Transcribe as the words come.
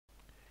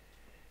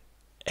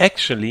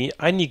Actually,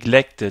 I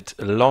neglected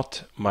a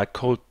lot my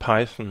Colt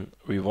Python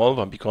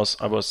Revolver because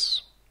I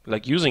was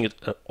like using it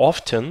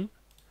often,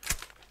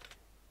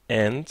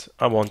 and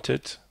I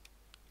wanted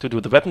to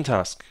do the weapon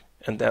task.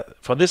 And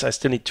for this, I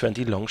still need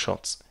 20 long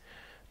shots.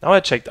 Now I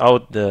checked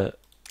out the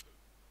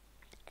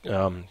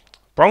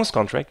bronze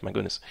contract. My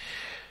goodness,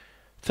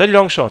 30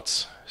 long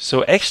shots.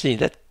 So actually,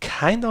 that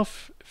kind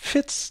of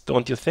fits,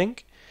 don't you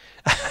think?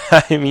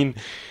 I mean,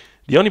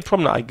 the only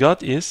problem I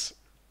got is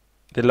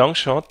the long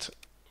shot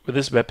with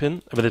this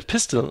weapon, with a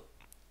pistol.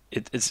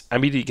 I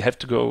really have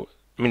to go.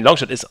 I mean, long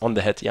shot is on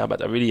the head, yeah,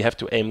 but I really have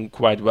to aim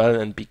quite well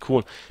and be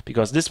cool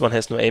because this one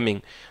has no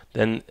aiming.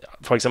 Then,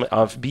 for example,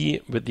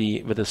 RFB with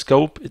the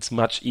scope, it's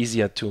much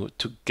easier to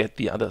get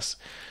the others.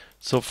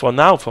 So for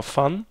now, for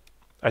fun,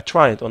 I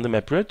try it on the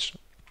map bridge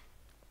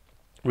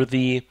with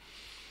the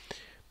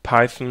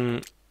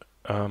Python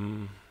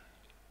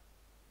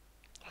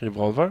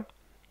Revolver.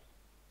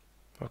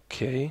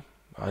 Okay,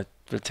 it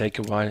will take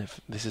a while.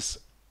 This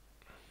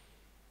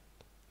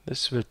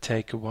will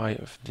take a while.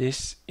 If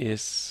this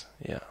is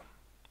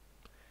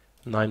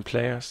 9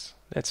 players,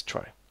 let's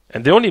try.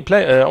 And the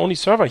only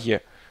server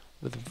here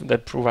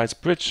that provides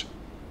bridge.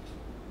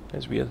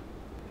 That's weird.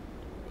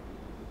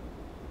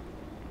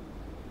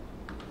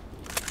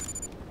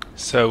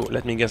 So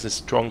let me guess, it's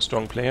strong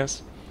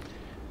players.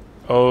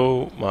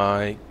 Oh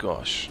my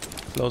gosh,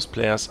 those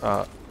players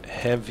are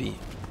heavy.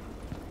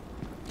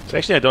 So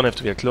actually I don't have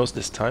to get close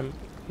this time,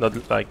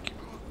 not like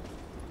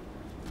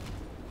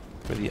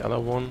with the other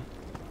one.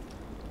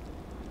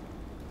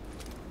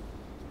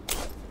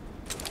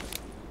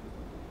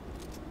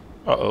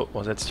 Uh-oh,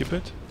 was that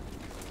stupid?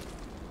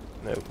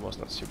 No, it was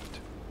not stupid.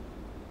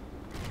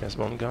 There's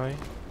one guy.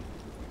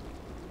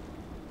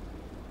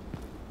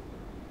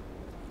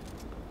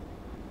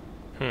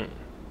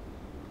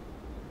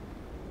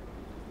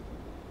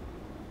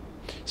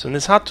 So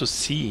it's hard to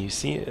see. You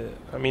see,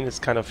 I mean, it's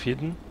kind of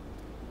hidden.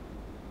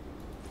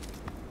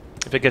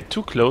 If I get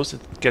too close,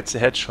 it gets a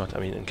headshot. I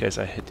mean, in case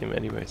I hit him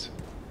anyways.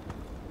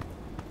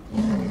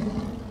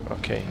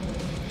 Okay.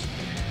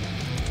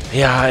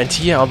 Yeah, and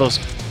here are those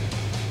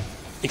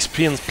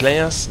experienced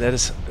players. That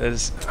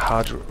is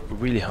hard,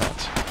 really hard.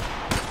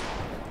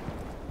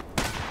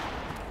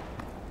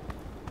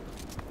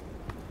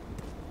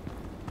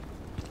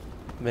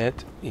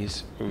 That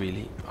is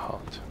really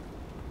hard.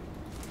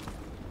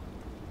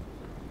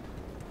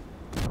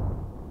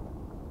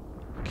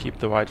 Keep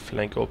the right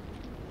flank up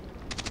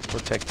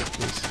protected,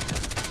 please.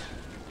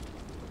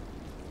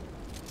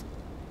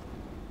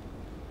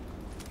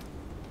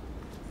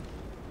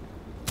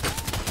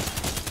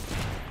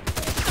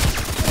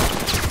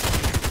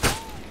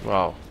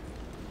 Wow.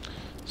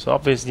 So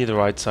obviously the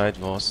right side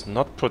was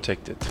not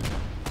protected.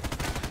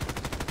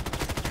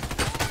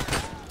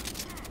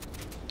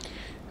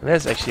 And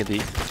that's actually the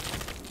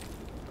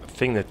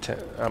thing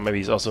that maybe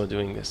he's also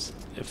doing this.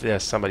 If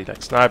there's somebody like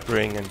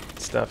snipering and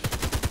stuff,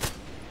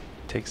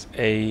 it takes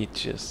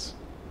ages.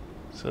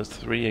 So it's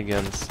 3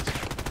 against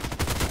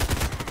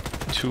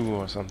 2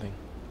 or something.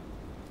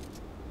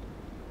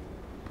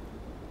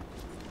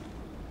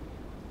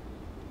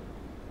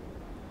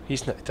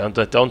 He's not.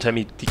 Don't tell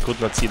me he could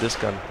not see this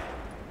gun.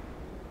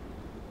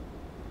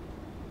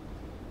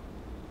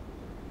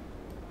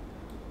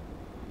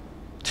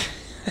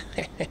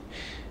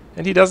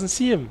 And he doesn't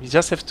see him. He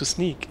just has to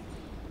sneak.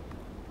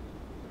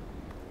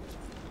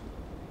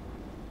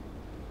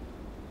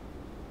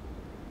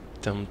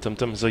 Dum dum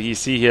dum. So you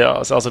see here, I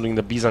was also doing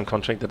the Bison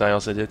contract that I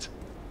also did.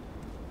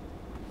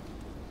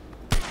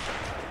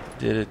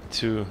 Did it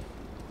too.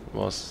 It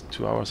was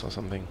 2 hours or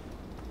something.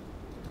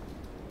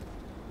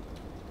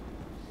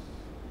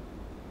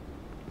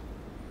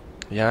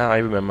 Yeah, I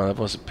remember. That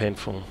was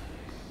painful.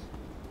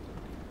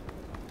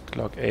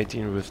 Glock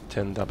 18 with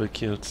 10 double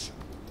kills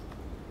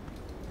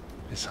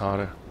is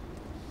harder.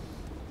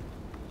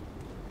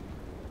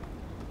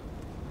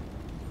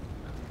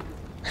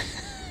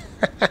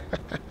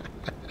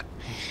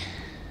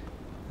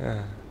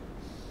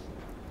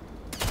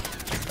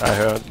 I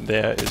heard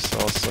there is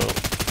also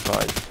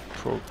 5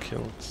 pro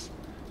kills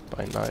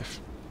by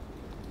knife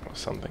or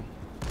something.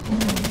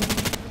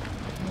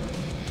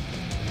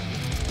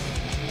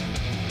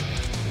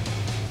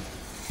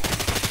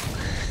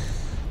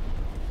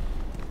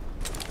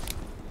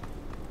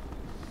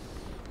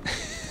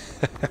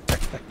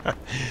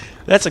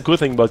 That's a good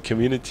thing about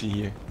community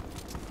here.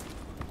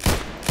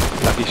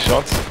 Lucky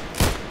shots?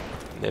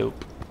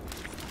 Nope.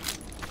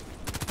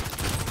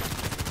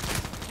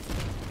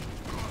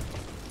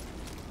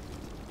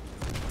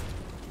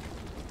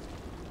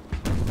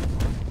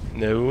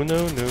 No,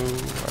 no, no.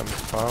 I'm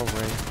far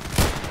away.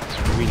 It's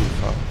really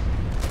far.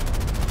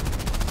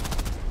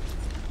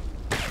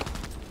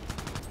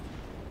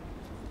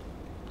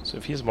 So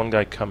if here's one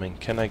guy coming,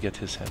 can I get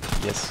his head?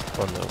 Yes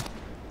or no?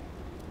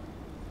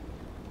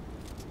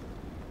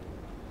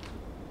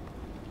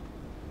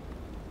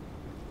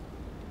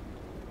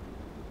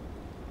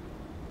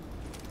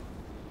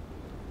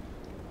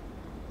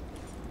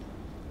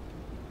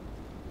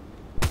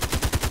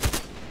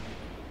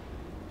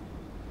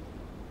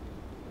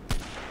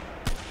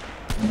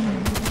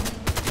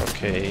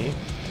 Okay.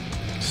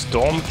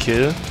 Storm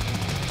kill.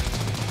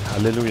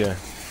 Hallelujah.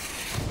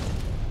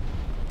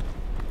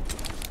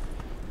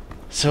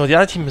 So the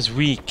other team is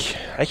weak.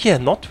 Actually, they're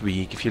not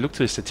weak. If you look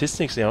to the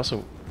statistics, they're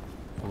also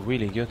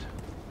really good.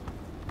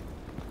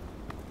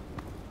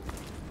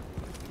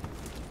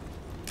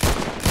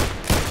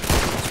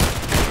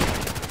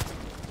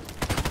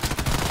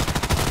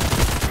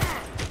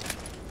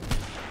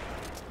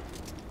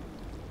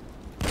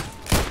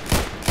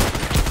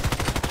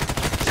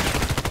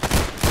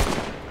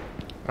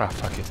 Ah,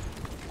 fuck it.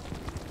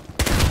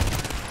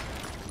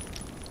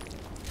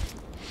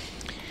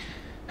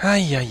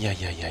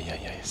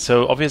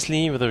 So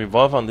obviously with the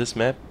revolver on this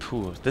map,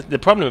 the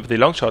problem with the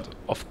long shot,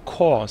 of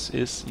course,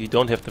 is you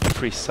don't have the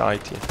free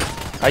sight here.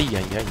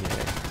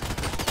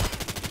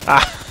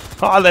 Ah,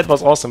 oh, that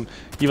was awesome.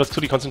 He was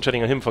totally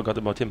concentrating on him, forgot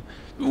about him.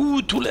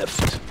 Ooh, two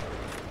left.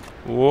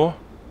 Oh,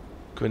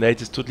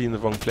 grenade is totally in the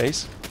wrong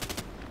place.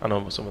 Oh no,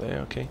 it was over there,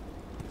 okay.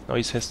 Now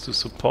he has to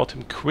support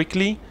him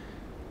quickly.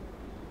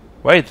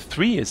 Wait,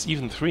 3 is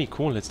even 3.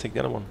 Cool, let's take the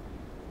other one.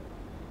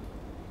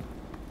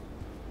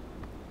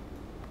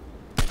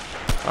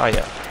 Ah,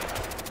 yeah.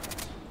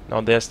 Now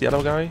there's the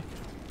other guy.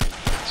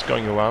 He's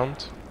going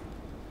around.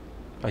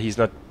 Ah, he's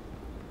not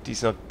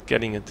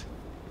getting it.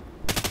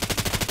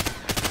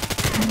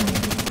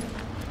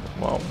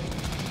 Wow.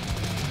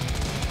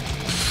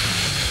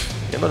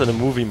 You're not in a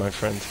movie, my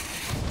friend.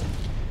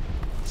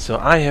 So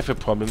I have a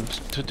problem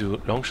to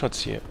do long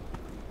shots here.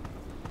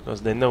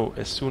 Because they know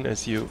as soon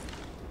as you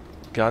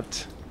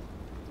get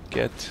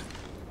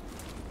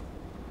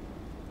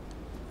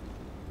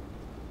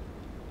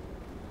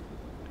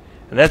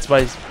and that's why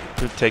it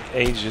will take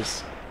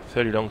ages,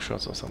 30 long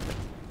shots or something.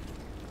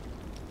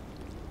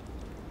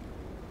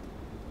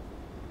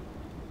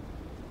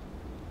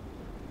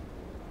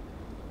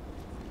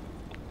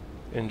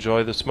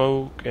 Enjoy the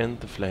smoke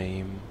and the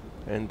flame,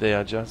 and they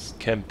are just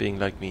camping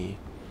like me.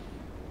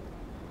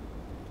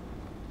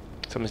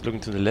 Someone's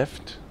looking to the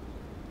left.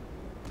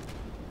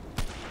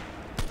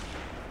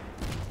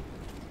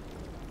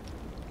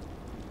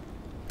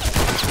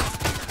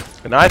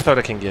 And I thought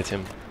I can get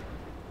him.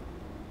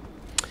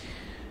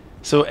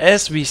 So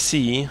as we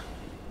see,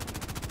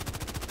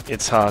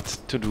 it's hard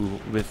to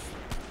do with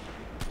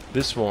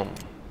this one.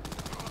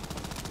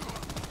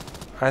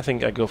 I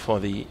think I go for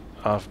the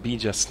RFB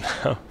just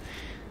now,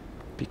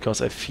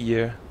 because I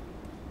fear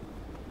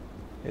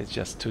it's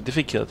just too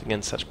difficult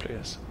against such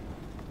players.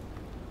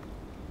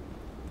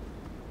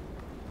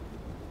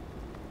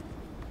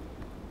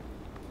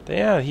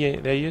 There he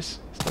is.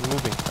 He's not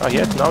moving. Oh,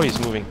 yeah, now he's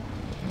moving.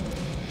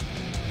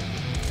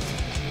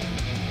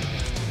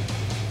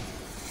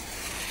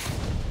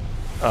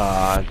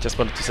 Ah, just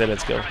wanted to say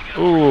let's go.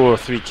 Ooh,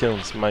 3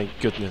 kills, my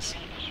goodness.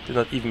 Did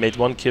not even made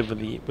 1 kill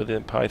with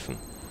the Python.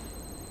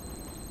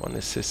 1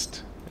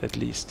 assist, at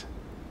least.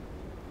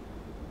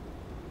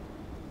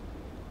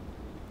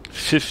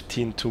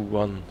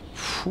 15-1.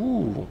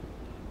 Phew.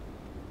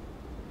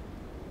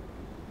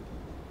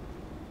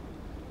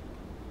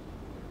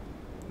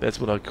 That's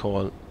what I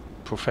call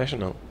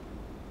professional.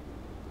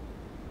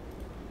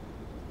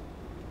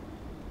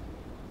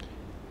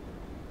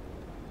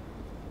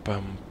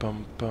 Bum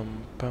bum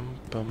bum bum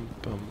bum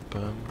bum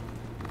bum.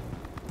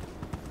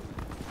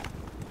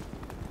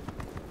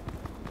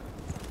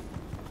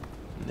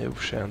 No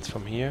chance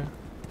from here.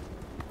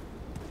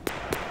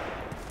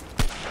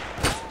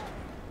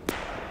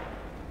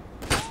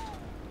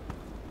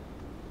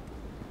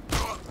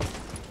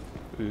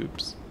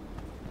 Oops.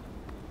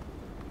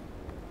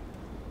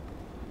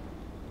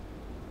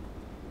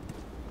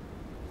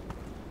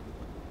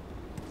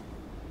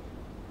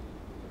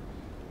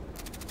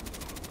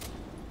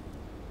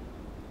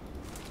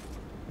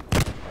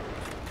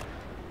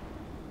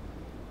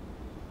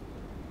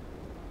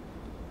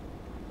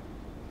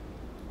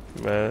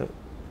 Well,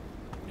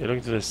 you're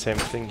looking to the same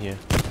thing here.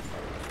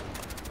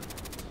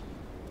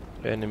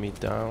 Enemy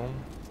down.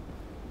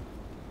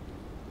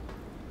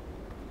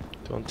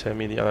 Don't tell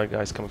me the other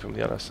guy's coming from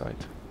the other side.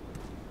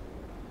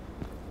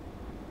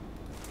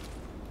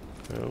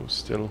 Oh,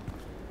 still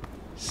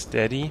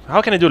steady.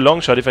 How can I do a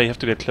long shot if I have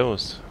to get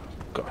close?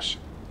 Gosh.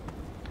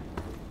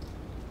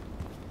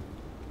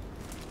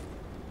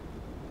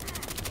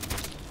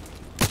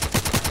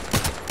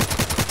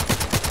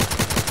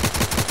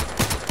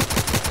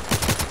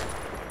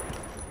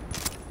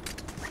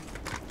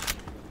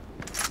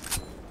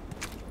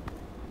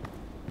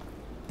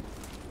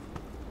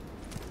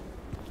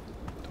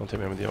 Don't tell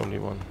me I'm the only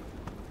one.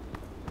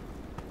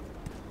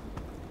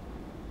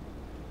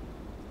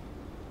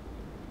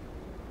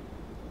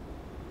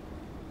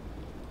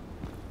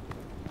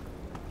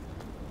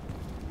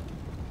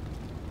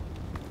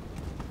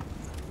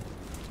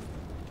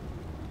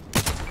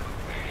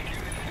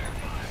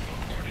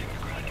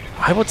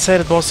 I would say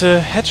it was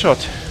a headshot.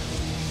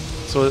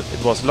 So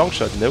it was long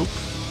shot, nope.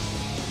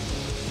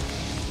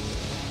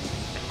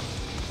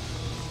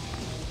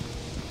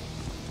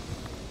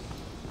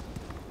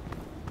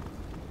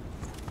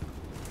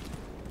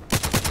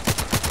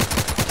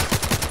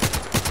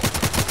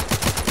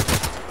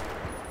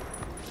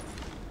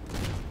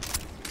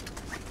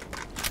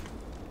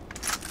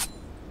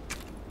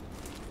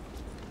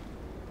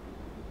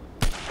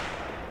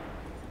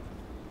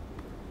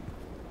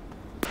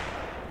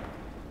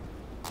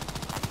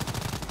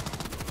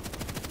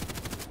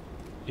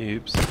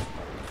 Oops.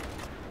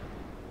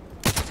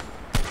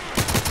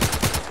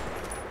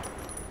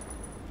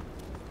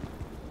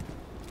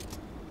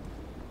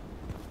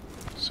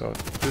 So,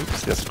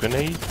 oops, there's a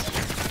grenade.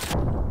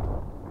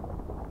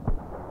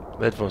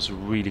 That was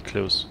really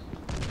close.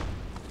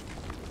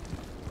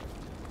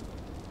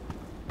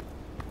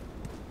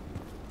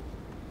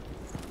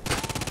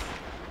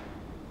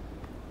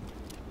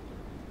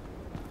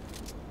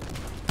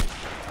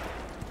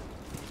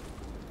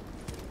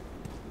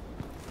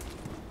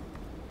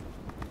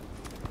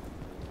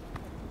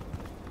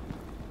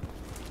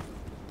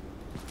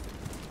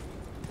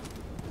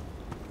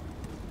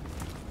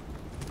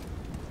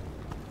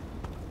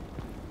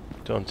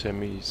 Don't tell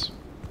me he's...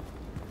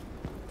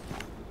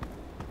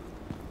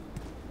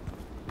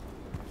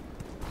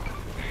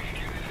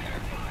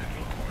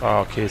 Oh,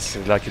 okay, it's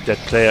like a dead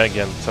player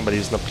again. Somebody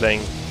is not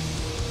playing.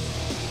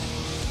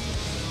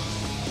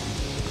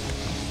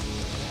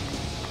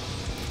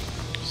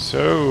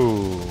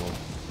 So...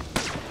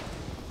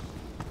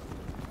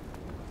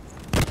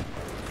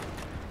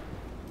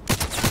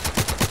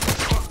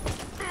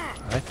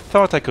 I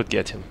thought I could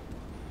get him.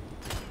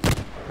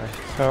 I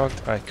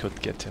thought I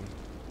could get him.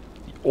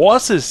 The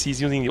horses!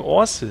 He's using the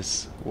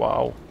horses!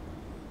 Wow.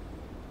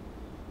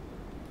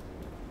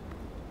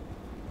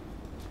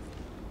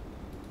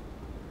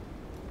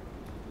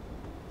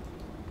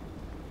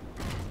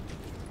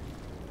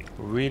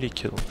 Really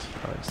killed.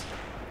 Nice.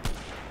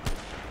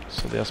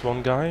 So there's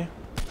one guy.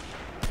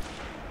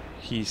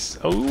 He's...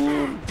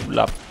 Oh!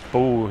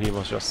 Oh, he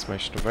was just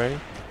smashed away.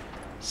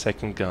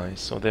 Second guy.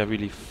 So they're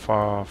really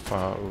far,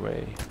 far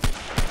away.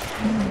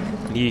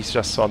 He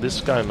just saw this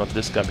guy, not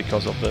this guy,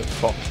 because of the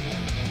fog.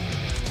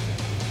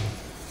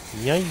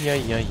 Yeah.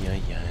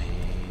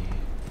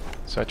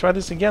 So I try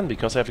this again,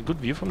 because I have a good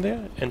view from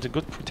there, and a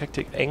good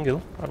protected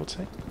angle, I would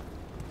say.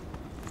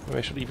 Maybe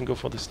I should even go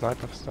for the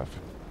sniper stuff.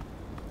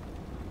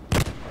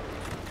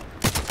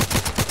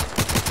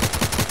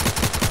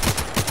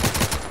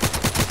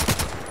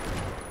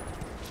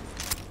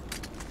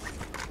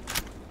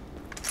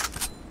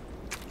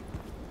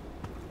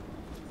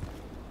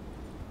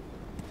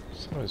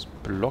 Someone is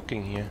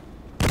blocking here.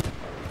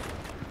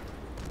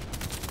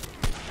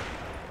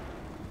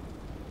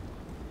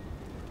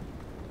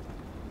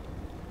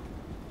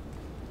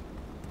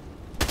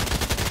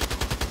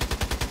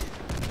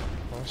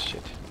 Oh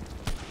shit.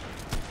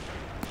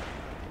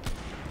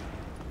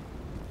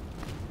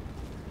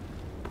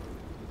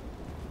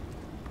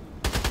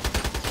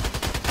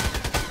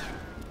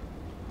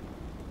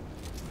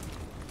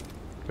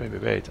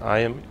 Wait. I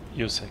am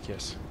Yusek,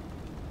 yes.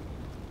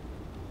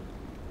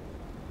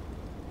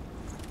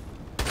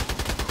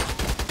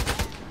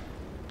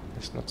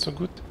 It's not so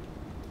good.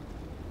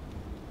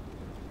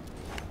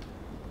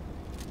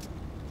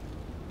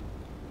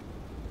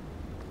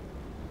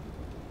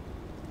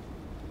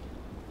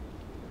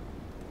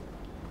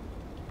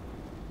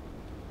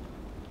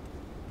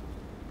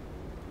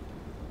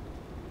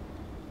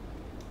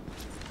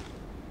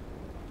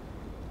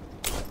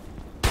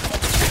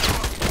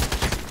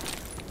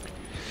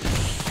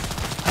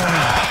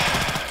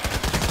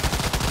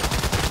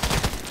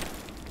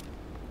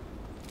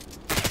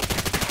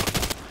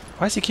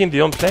 Why is he killing the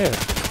own player?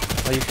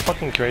 Are you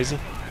fucking crazy?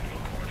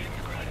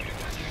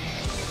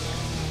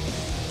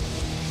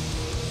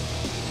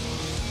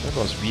 That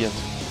was weird.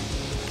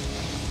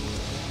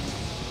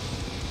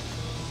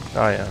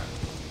 Ah yeah,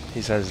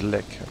 he has his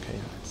leg. Okay,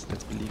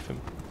 let's believe him.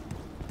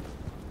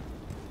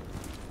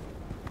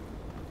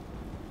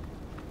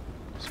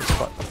 So it's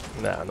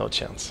fine. Nah, no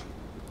chance.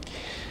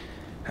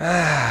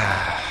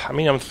 I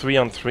mean, I'm 3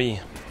 on 3,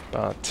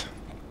 but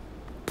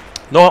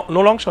no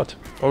long shot.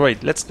 All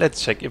right, let's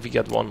check if we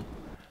got one.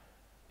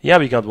 Yeah,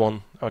 we got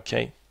one.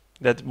 Okay,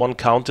 that one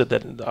counted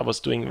that I was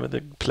doing with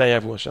the player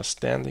who was just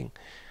standing.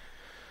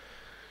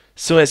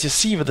 So as you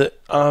see with the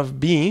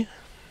RFB,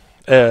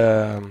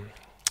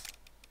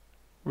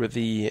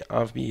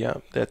 yeah,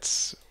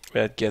 that's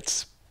where it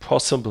gets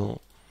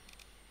possible.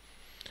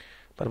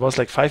 But it was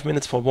like 5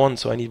 minutes for one,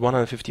 so I need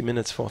 150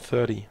 minutes for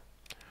 30.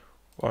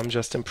 Or I'm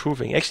just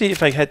improving. Actually,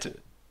 if I had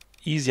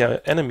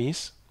easier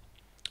enemies,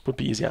 it would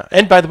be easier.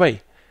 And by the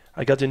way,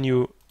 I got a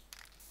new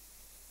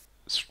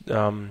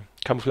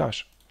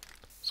camouflage.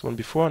 So one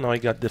before, now I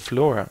got the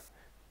Flora.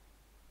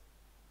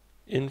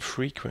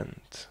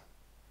 Infrequent.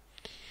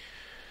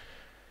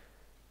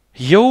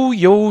 Yo.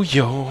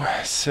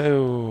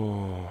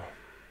 So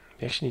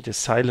we actually need a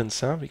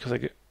silencer because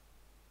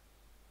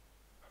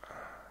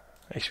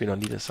actually don't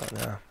need a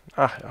silencer.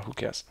 Who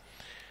cares?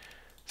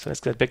 So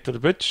let's get back to the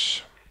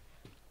bridge.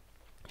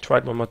 Try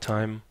it one more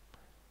time.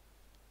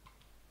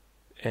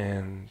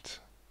 And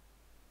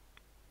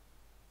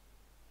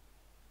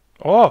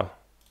oh,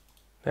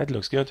 that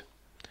looks good.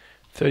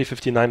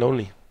 30-59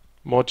 only.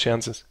 More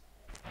chances.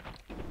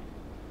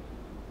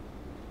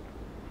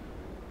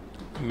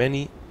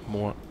 Many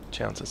more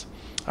chances.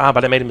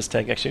 But I made a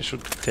mistake. Actually, I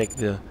should take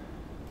the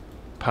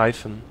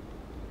Python.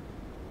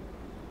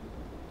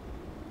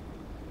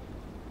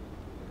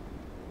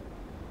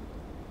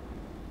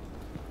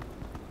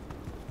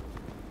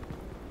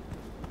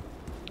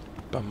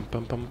 Bum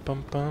bum bum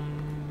bum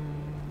bum.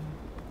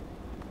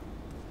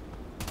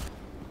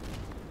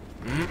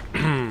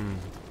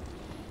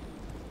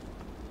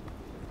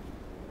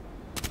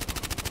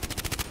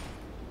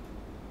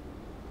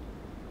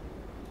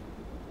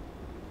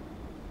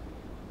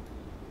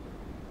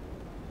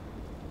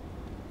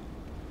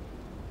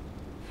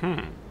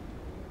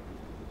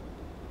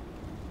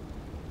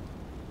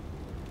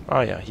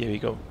 Oh yeah, here we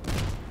go.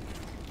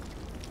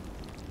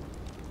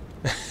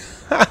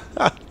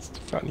 It's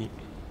funny.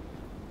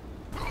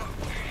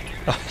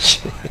 Oh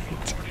shit.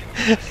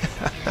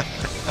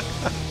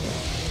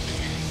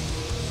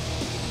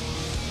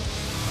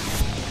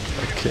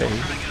 Okay.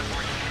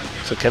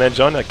 So can I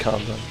join? I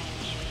can't then.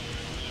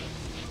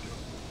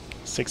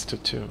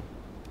 6-2.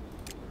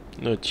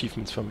 No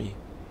achievements for me.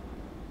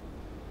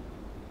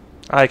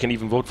 I can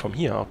even vote from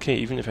here. Okay,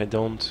 even if I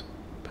don't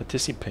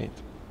participate.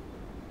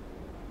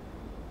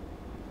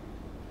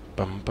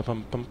 Bum, bum,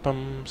 bum, bum,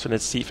 bum. So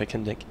let's see if I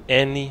can take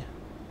any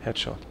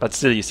headshot. But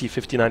still, you see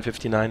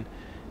 59-59.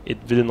 It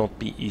will not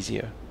be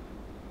easier.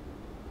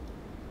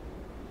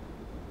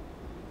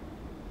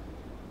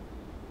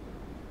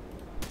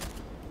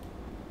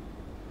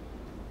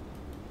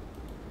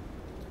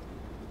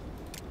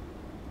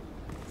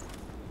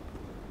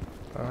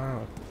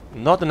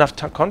 Not enough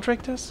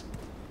contractors?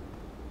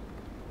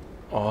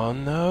 Oh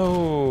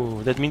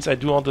no! That means I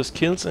do all those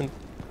kills and...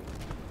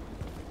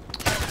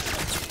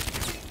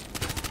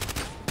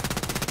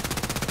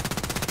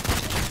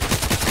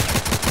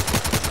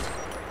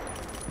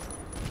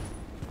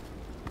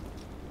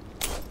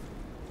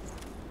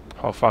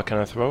 How far can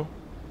I throw?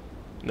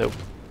 Nope.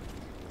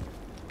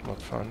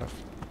 Not far enough.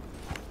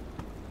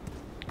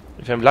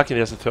 If I'm lucky,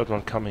 there's a third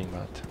one coming,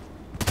 but...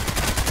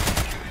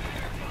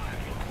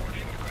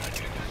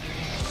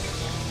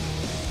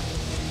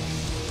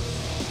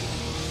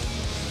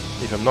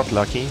 If I'm not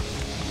lucky,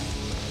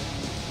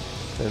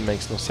 then it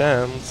makes no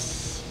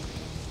sense.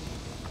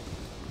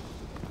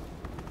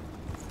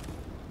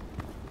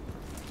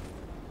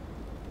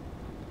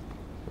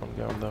 One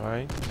guy on the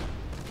right.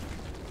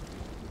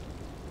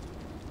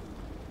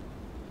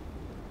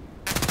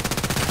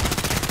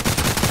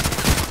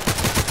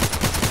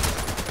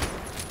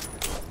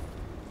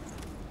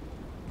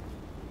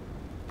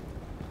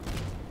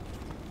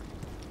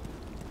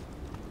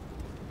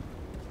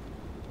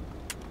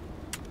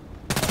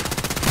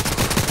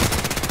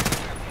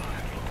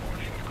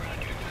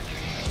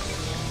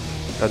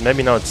 But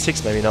maybe now it's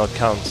 6, maybe now it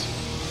counts.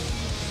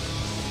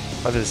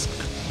 But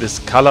this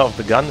color of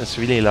the gun is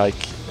really like,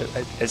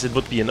 as it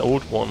would be an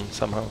old one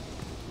somehow.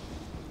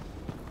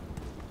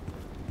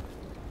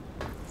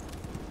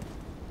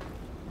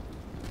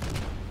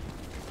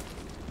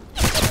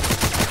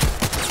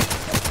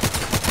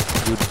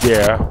 You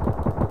dare.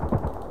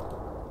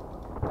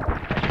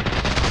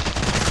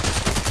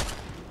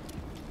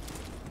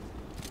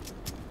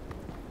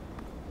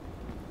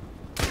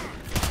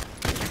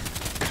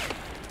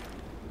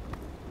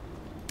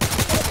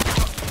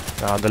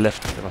 On the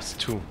left, there was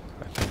 2,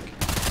 I think.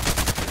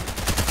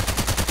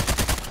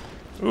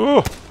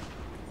 Ooh!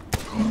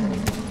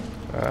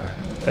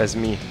 As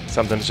me,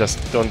 sometimes just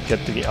don't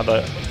get the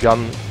other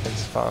gun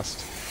as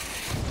fast.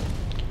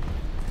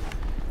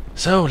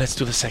 So, let's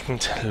do the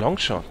second long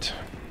shot.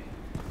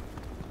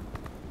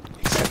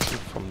 Exactly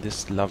from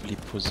this lovely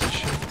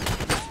position.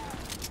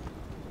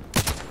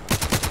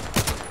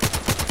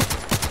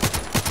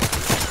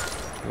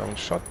 Long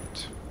shot.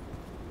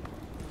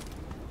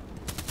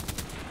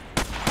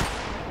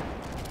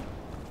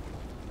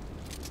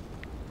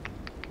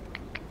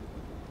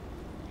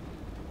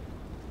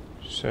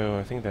 So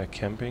I think they're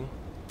camping.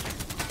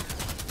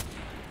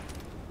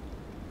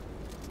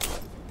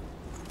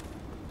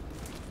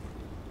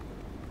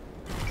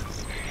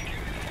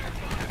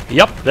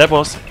 Yep, that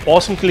was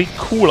awesomely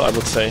cool, I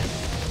would say.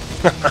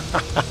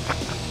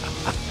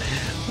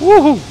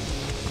 Woohoo!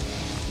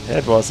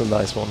 That was a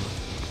nice one.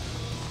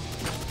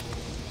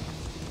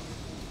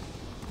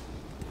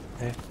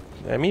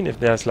 I mean, if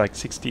there's like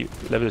 60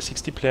 level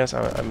 60 players,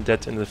 I'm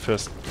dead in the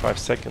first 5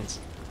 seconds.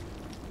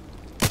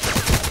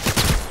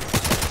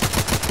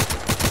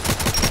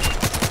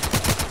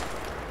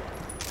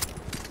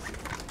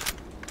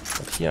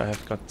 Here I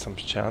have got some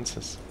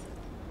chances.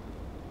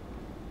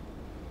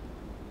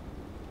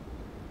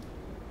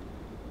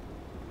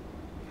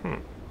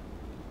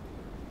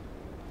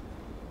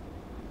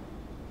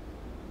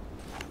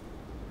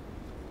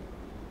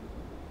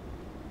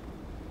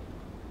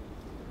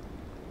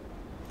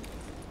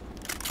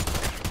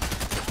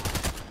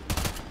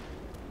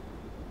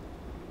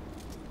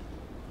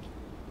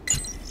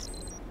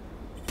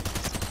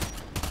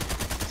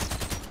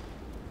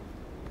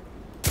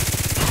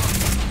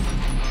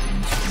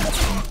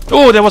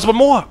 Oh, there was one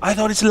more! I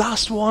thought it's the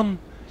last one!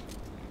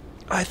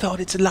 I thought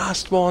it's the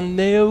last one!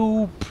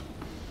 Nope!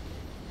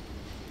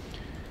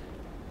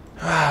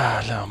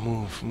 Ah, now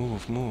move,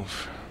 move,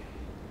 move.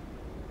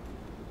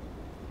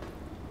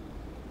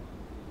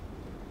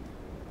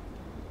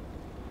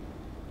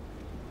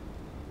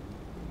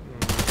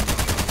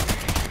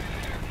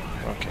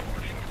 Okay.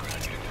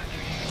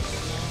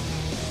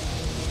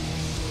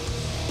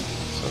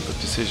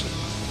 decision.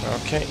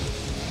 Okay,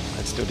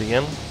 let's do it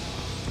again.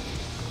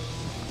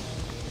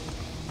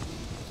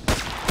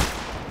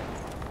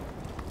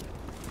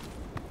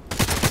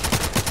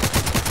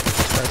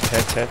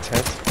 Head.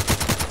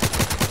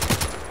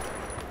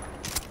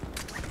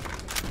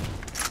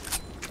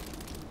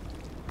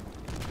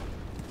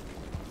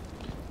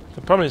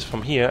 The problem is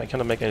from here I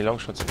cannot make any long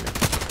shots in here.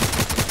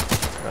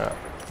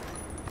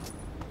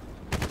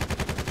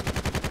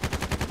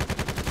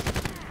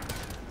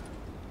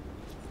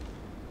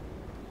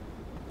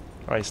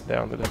 Oh, he's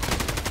there on the left.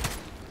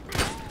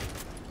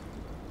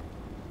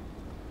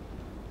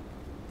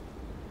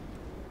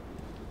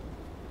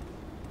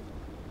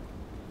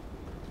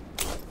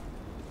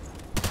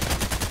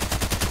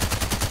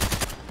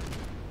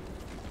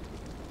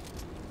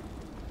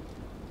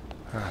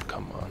 Ah,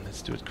 come on,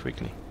 let's do it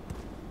quickly.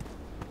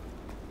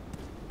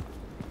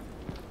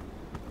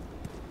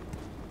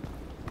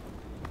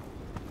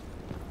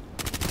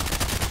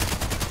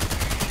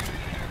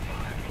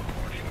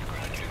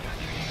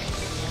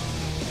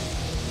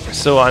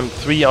 So I'm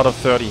 3 out of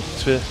 30,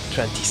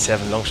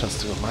 27 long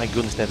shots to go. My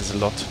goodness, that is a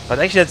lot. But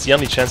actually that's the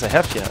only chance I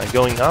have here. I'm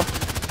going up,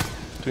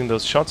 doing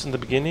those shots in the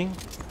beginning.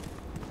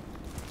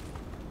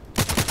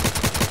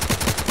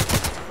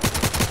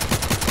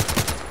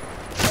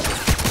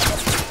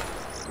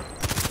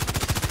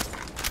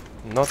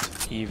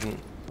 Not even.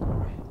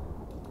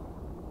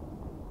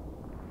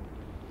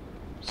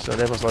 So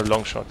that was not a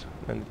long shot.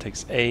 And it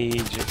takes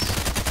ages.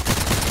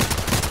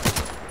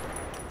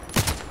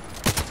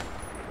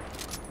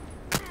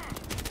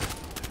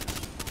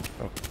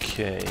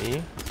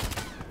 Okay.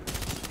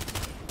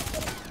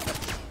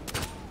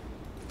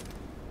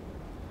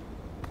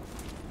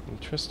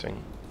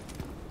 Interesting.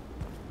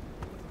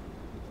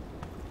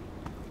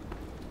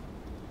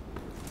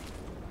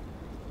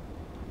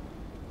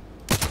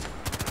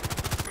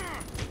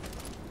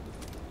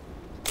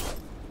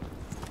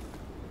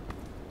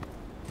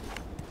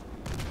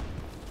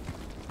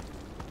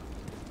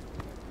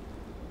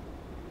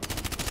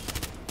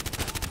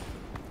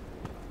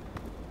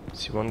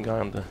 See one guy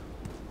on the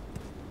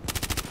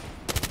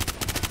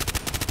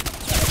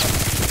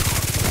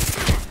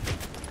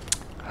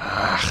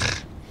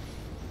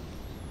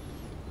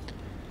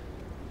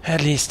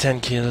at least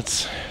 10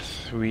 kills,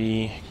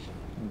 3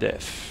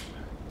 death.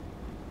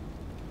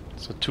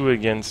 So 2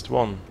 against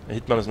 1. A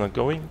hitman is not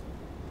going?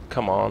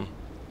 Come on.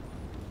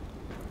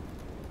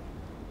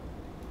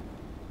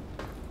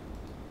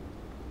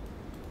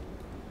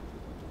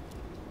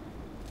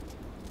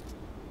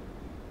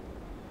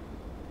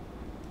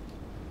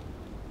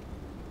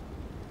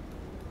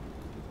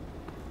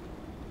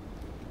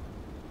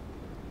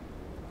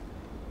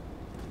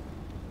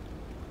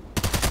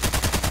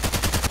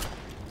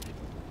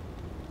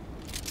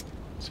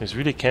 So he's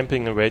really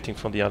camping and waiting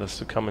for the others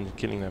to come and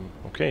killing them.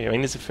 Okay, I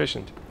mean it's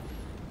efficient.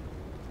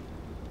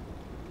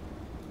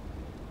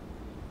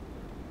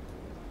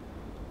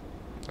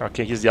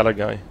 Okay, here's the other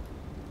guy.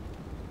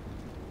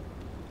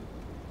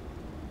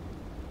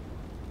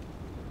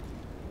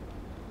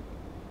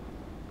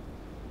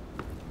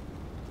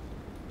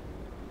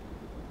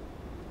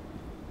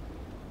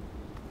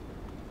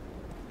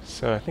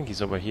 So I think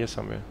he's over here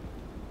somewhere.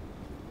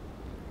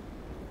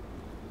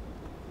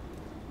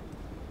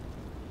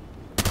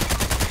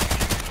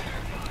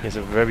 He has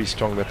a very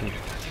strong weapon.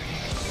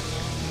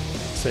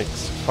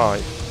 6,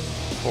 5,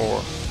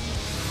 4.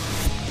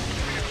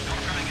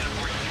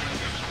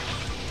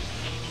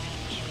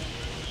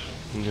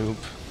 Noob.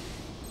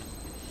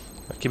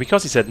 Okay,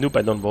 because he said noob,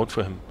 I don't vote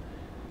for him.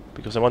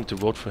 Because I wanted to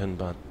vote for him,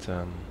 but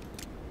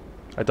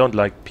I don't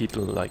like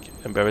people like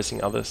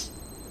embarrassing others.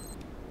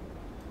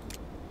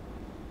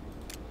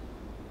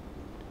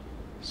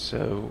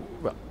 So,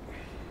 well,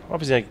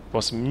 obviously I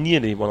was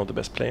nearly one of the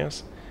best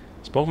players.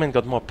 Smokeman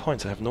got more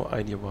points, I have no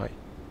idea why.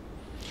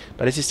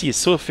 But as you see, it's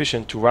so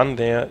efficient to run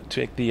there,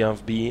 to act the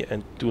AFB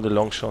and do the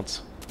long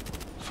shots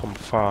from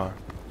far.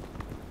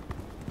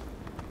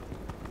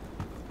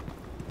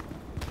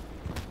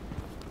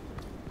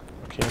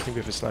 Okay, I think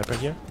we have a sniper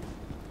here.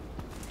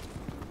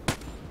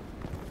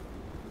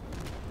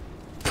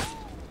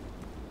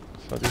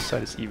 So this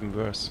side is even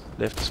worse.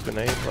 Left is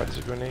grenade, right is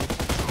a grenade.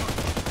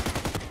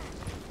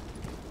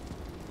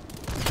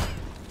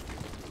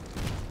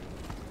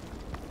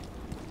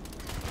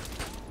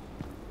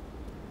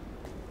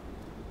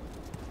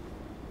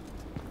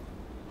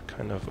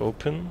 Kind of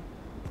open.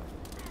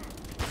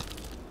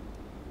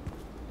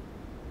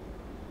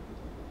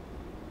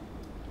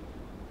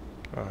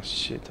 Ah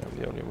shit, I'm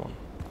the only one.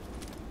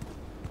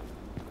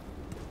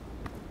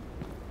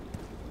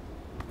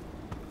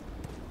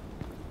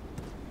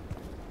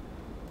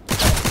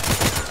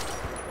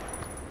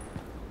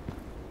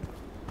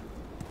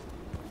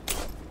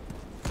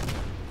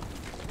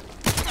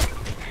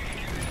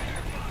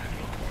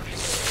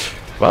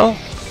 Well,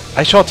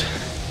 I shot.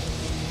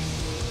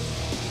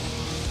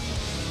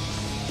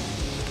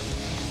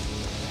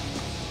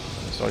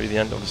 Sorry, the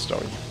end of the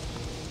story.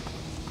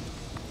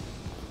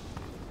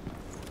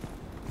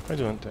 I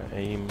don't want to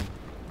aim.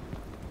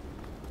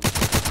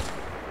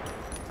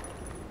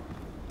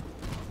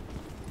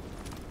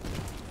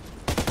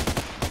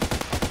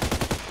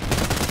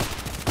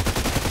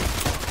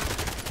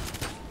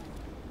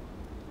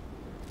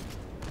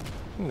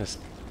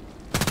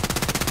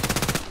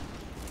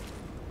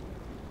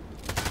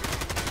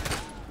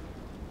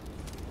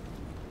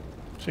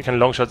 So you can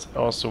long shots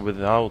also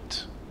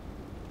without.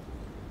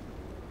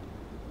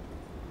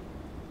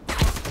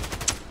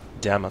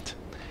 Damn it.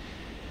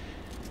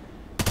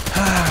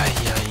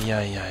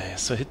 Yeah.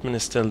 So Hitman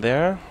is still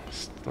there.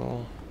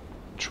 Still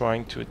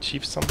trying to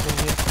achieve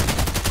something here.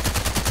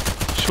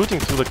 Shooting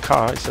through the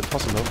car, is that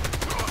possible?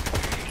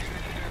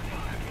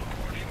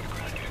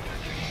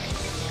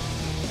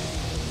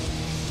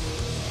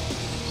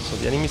 So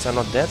the enemies are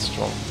not that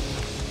strong.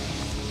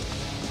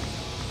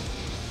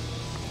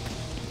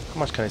 How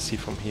much can I see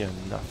from here?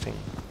 Nothing.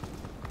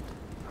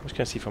 How much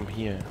can I see from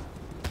here?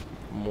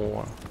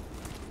 More.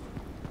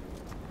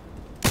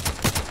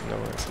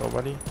 No, there's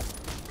nobody.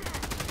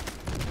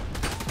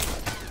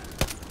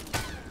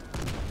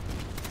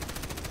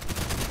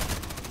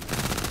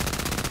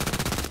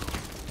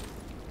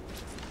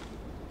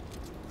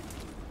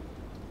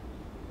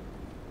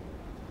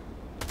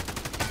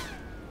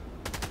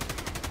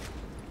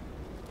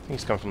 I think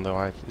he's coming from the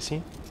right. Is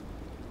he?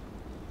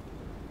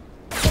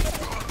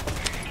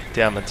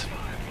 Damn it.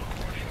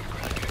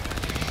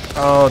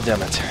 Oh,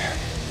 damn it.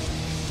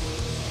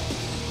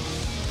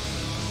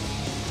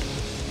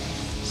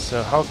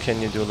 So how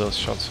can you do those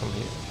shots from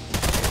here?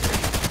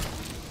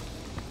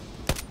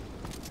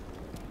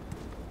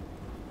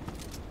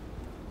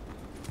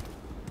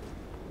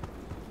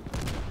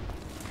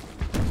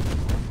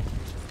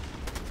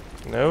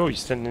 No, you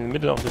stand in the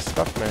middle of this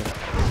stuff, man.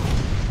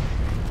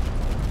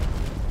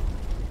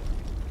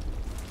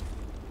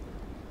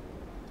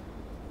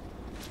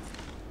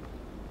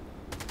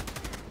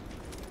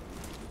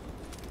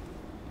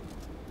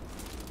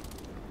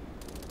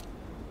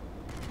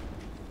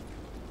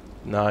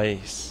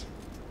 Nice.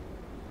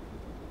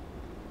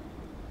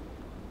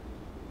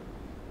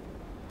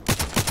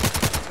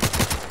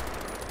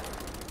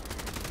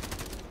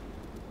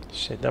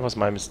 Shit, that was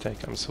my mistake.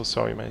 I'm so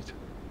sorry, mate.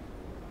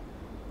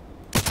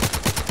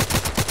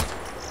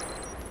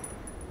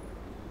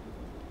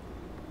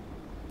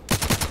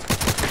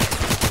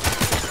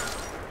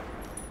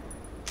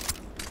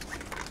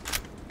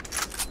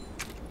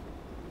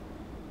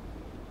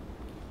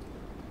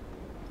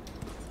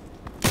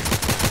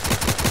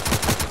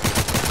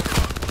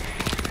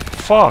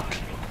 Fuck!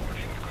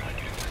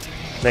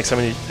 Next time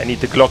I need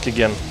the Glock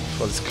again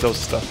for this close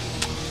stuff.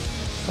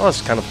 Oh,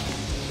 it's kind of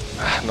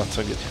not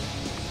so good.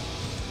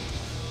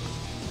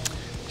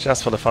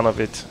 Just for the fun of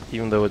it,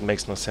 even though it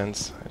makes no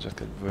sense, I just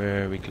get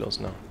very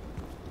close now.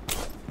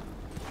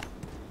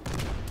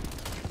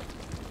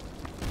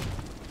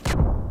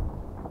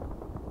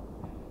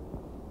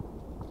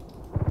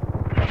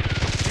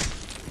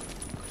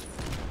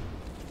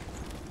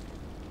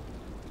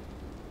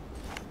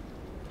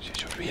 She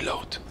should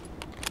reload.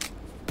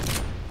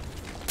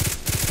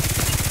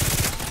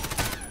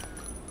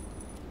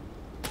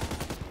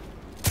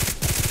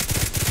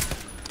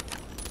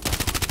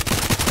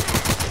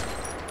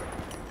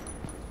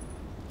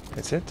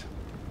 That's it.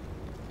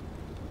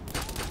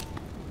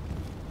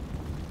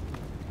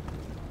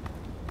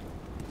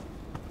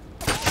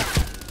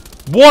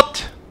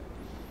 What?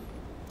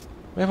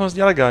 Where was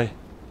the other guy?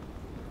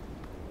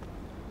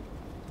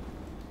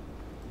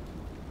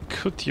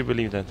 Could you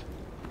believe that?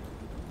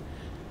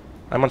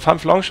 I'm on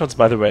 5 long shots,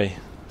 by the way.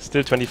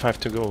 Still 25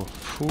 to go.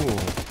 Phew.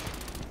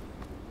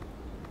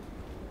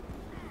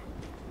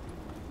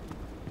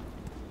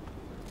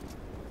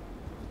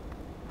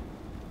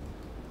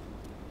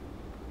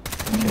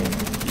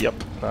 Yep,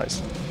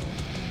 nice.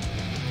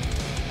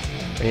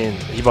 I mean,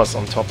 he was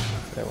on top.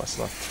 There was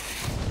not.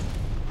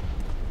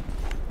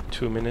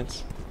 2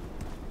 minutes.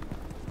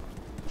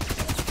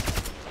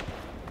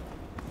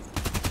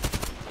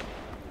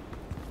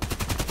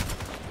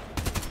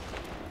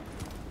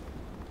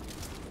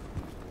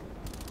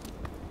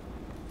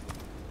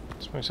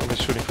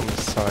 Somebody's shooting from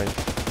the side.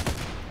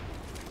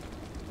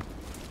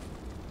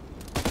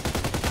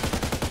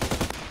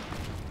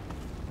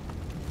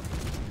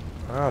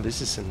 Ah,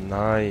 this is a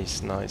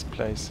nice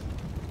place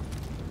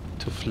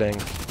to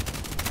flank.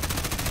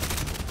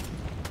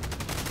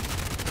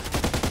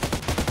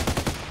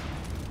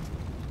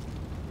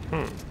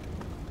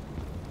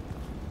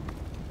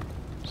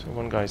 So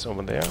one guy's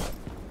over there.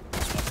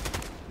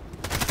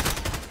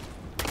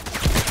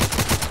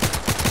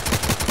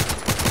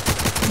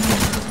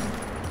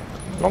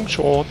 Long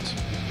shot.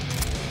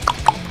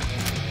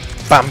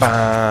 Bam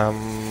bam.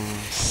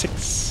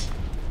 6.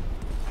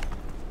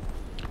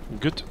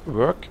 Good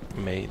work,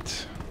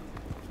 mate.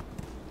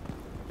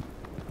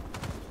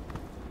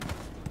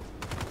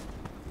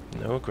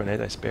 No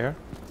grenade I spare.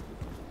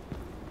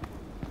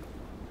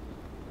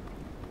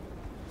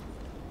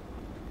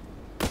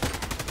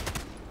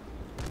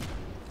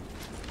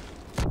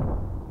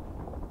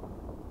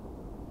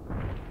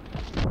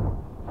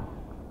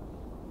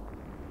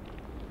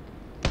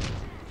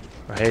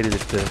 I hate it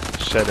if the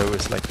shadow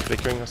is like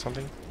flickering or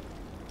something.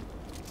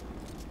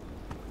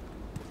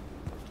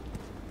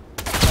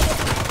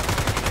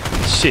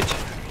 Shit!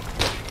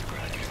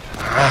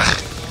 Ah,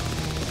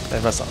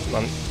 that was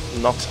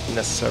not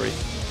necessary.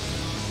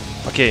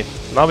 Okay,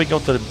 now we go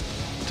to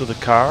the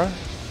car.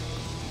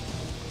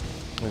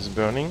 It's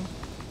burning.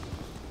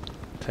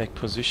 Take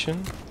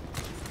position.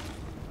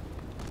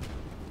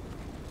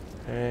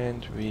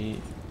 And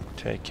we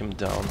take him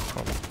down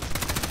from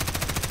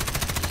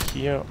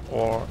here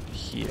or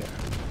here.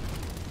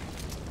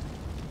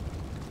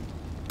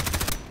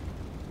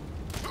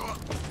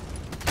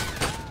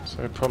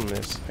 So the problem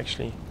is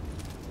actually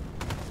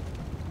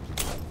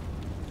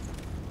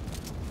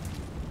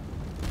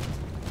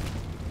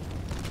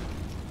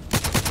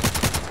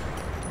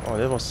oh,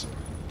 that was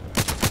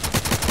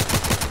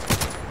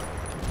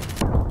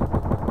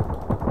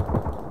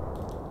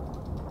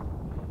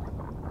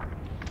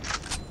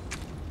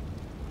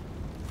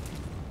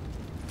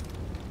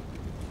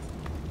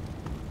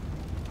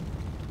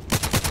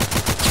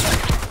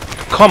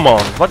come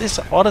on, what is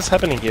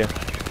happening here?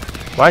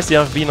 Why is the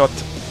FB not...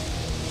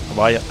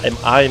 Why am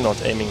I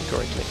not aiming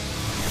correctly?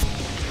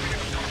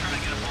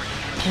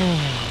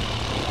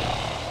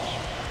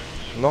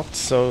 Not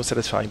so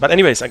satisfying. But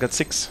anyways, I got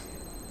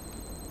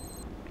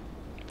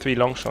 3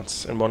 long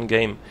shots in one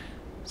game.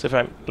 So if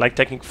I'm like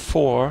taking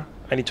 4,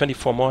 I need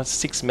 24 more,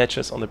 6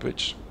 matches on the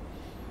bridge.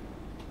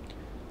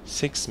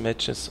 6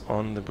 matches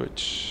on the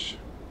bridge.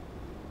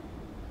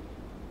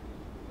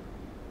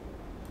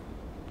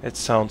 It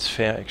sounds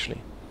fair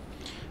actually.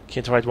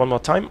 Okay, try it one more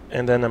time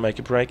and then I make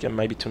a break, and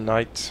maybe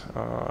tonight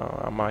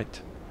I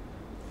might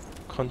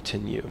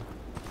continue.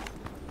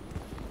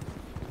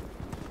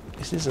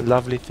 Is this a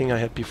lovely thing I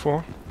had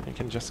before? I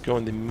can just go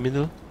in the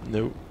middle.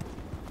 No.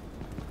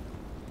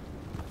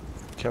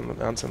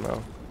 Cannot answer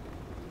now.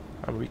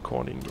 I'm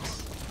recording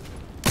this.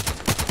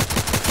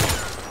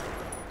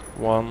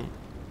 1.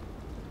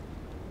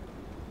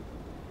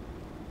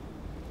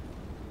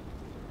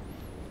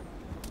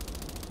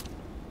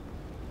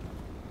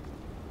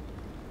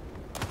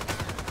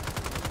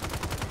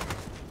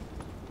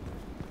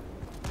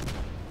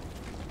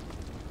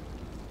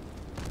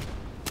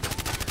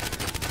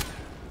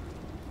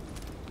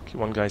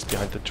 One guy's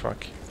behind the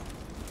truck.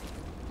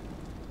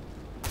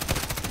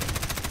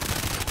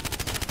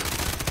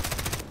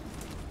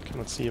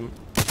 Cannot see him.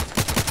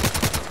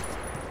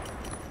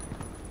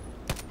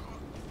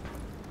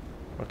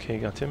 Okay,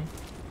 got him.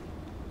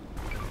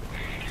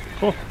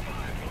 Cool.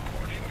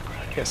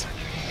 Yes.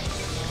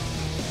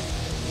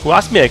 Who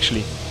asked me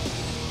actually?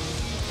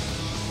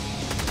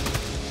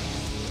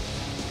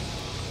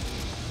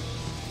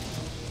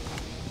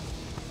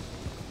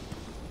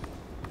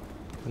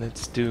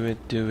 Let's do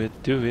it, do it,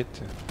 do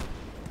it.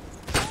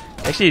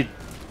 Actually,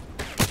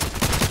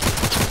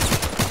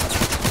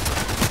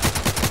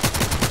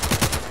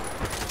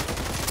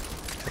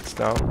 it's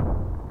down.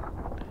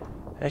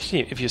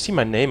 Actually, if you see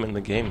my name in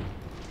the game,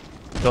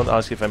 don't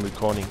ask if I'm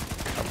recording.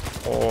 I'm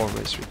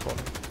always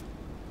recording.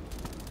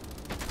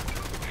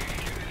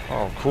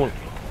 Oh, cool.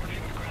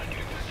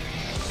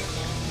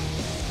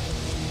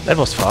 That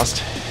was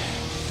fast.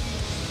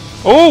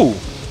 Oh!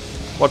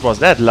 What was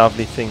that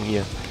lovely thing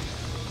here?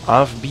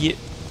 RFB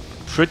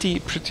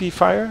pretty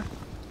fire?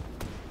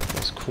 That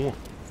was cool.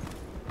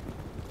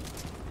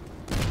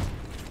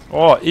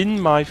 Oh, in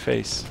my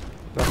face.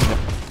 Nothing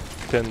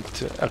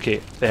happened.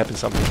 Okay, there happened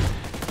something.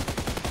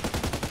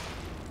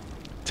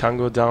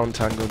 Tango down,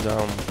 tango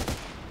down.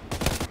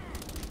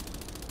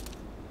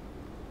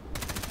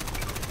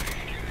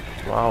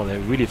 Wow,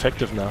 they're really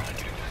effective now.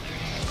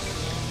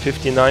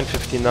 59,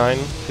 59,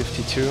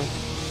 52.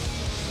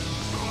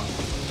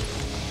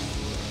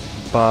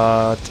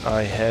 But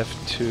I have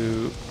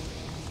to...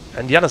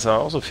 And the others are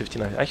also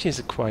 59. Actually, it's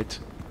a quite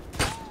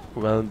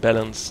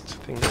well-balanced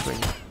thing to bring.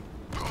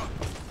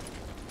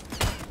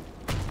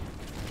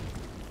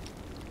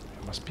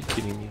 You must be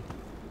kidding me.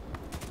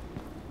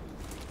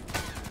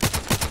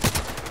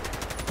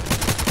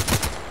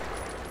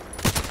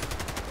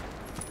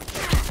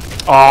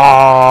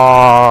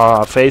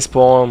 Ah,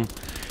 facepalm.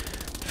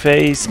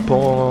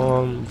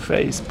 Facepalm.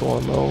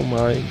 Facepalm. Oh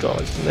my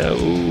god. No,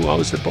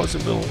 how is it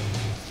possible?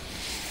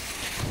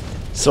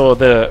 So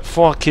the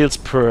 4 kills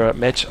per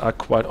match are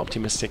quite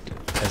optimistic,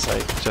 as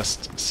I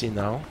just see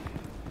now.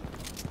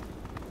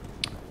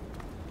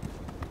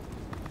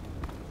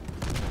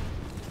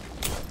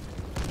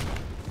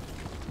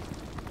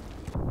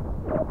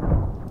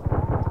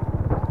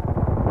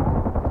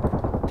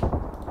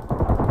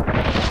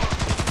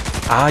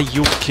 Are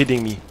you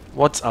kidding me?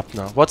 What's up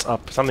now? What's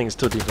up? Something is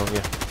totally wrong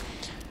here.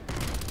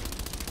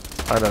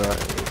 I don't know.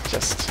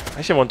 Just... I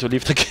actually want to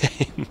leave the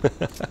game.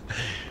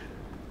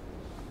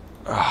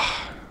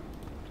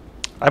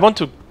 I want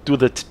to do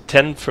the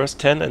first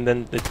 10 and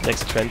then the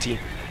next 20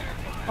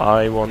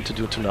 I want to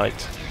do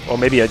tonight. Or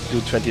maybe I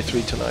do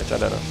 23 tonight, I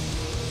don't know.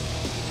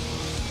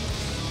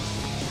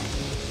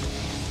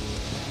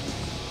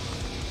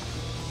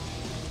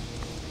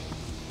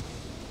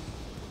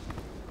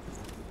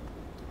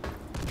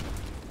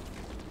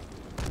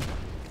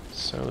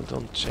 So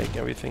don't check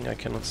everything I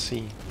cannot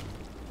see.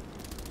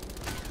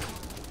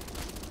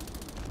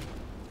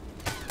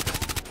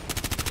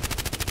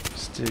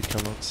 Still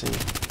cannot see.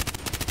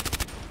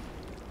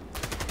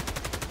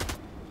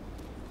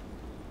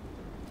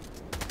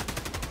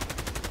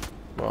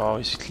 Wow,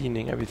 he's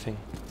cleaning everything.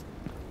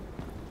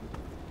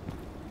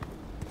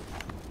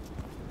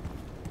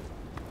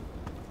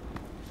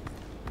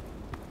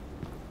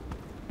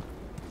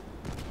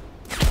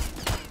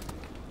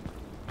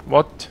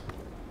 What?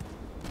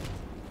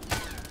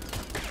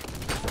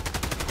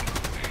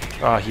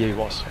 Ah, here he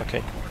was.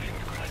 Okay.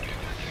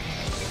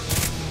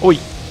 Oi,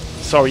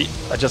 sorry.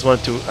 I just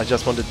wanted to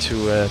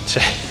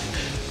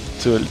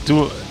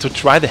to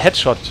try the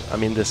headshot. I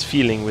mean, this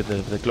feeling with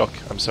the Glock.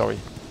 I'm sorry.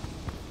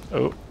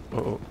 Oh, oh,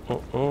 oh,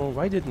 oh, oh.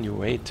 Why didn't you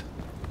wait?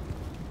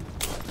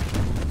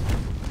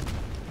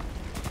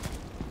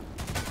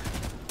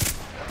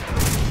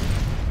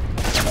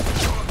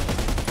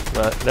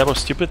 That was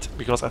stupid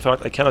because I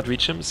thought I cannot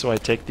reach him, so I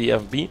take the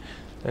AFB.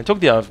 And I took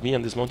the AFB,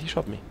 and this moment he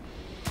shot me.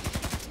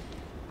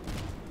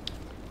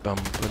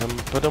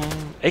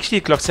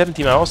 Actually, Glock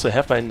 17 I also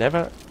have, but I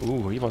never...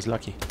 Ooh, he was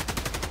lucky.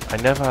 I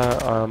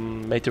never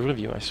made the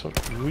review. I should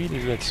really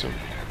do that soon.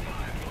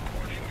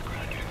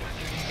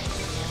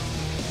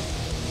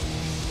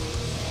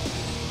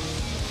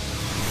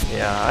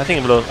 Yeah, I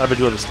think I will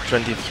do this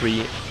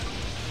 23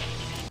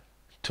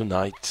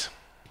 tonight.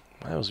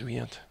 That was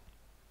weird.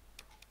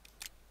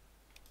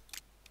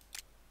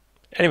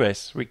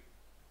 Anyways, we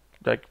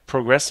like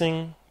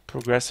progressing.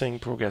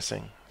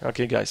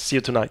 Okay, guys, see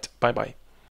you tonight. Bye bye.